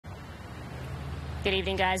Good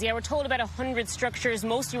evening, guys. Yeah, we're told about 100 structures,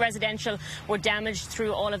 mostly residential, were damaged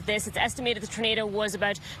through all of this. It's estimated the tornado was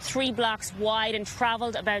about 3 blocks wide and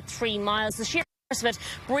travelled about 3 miles. The sheer force of it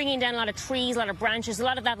bringing down a lot of trees, a lot of branches, a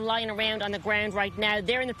lot of that lying around on the ground right now.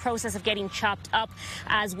 They're in the process of getting chopped up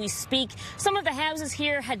as we speak. Some of the houses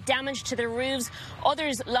here had damage to their roofs.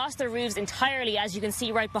 Others lost their roofs entirely, as you can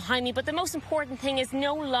see right behind me. But the most important thing is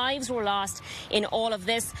no lives were lost in all of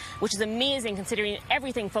this, which is amazing considering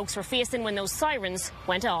everything folks were facing when those sirens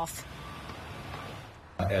went off.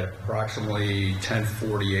 At approximately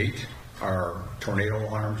 10:48, our tornado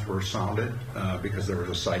alarms were sounded because there was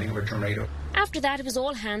a sighting of a tornado. After that, it was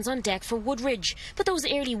all hands on deck for Woodridge, but those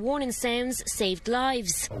early warning sounds saved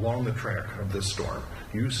lives. Along the track of this storm,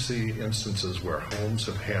 you see instances where homes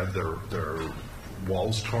have had their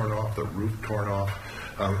walls torn off, their roof torn off,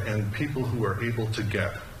 and people who are able to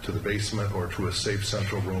get to the basement or to a safe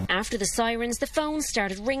central room. After the sirens, the phones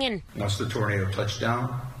started ringing. Once the tornado touched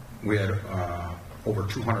down, we had over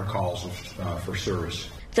 200 calls for service.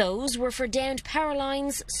 Those were for downed power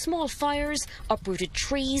lines, small fires, uprooted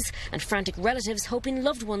trees, and frantic relatives hoping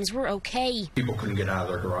loved ones were okay. People couldn't get out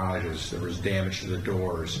of their garages. There was damage to the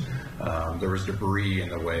doors. There was debris in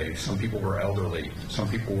the way. Some people were elderly. Some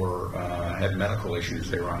people had medical issues.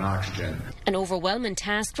 They were on oxygen. An overwhelming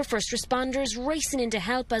task for first responders racing in to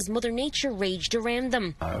help as Mother Nature raged around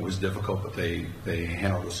them. It was difficult, but they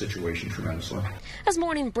handled the situation tremendously. As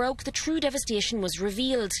morning broke, the true devastation was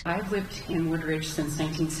revealed. I've lived in Woodridge since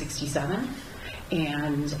 1967,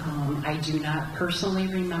 and I do not personally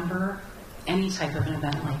remember any type of an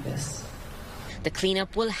event like this. The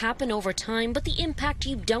cleanup will happen over time, but the impact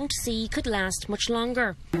you don't see could last much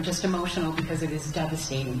longer. I'm just emotional because it is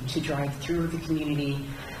devastating to drive through the community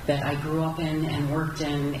that I grew up in and worked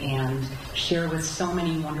in and share with so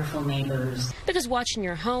many wonderful neighbors. Because watching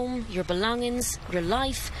your home, your belongings, your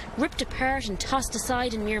life ripped apart and tossed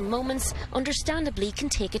aside in mere moments understandably can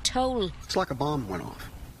take a toll. It's like a bomb went off.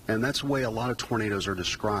 And that's the way a lot of tornadoes are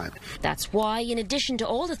described. That's why, in addition to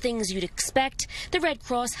all the things you'd expect, the Red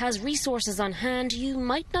Cross has resources on hand you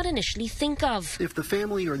might not initially think of. If the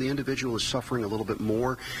family or the individual is suffering a little bit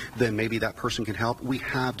more, then maybe that person can help. We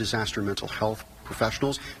have disaster mental health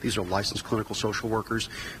professionals. These are licensed clinical social workers.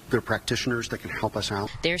 They're practitioners that can help us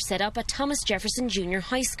out. They're set up at Thomas Jefferson Junior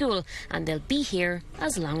High School, and they'll be here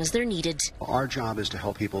as long as they're needed. Our job is to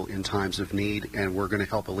help people in times of need, and we're going to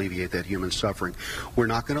help alleviate that human suffering. We're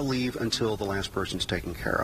not going to leave until the last person's taken care of.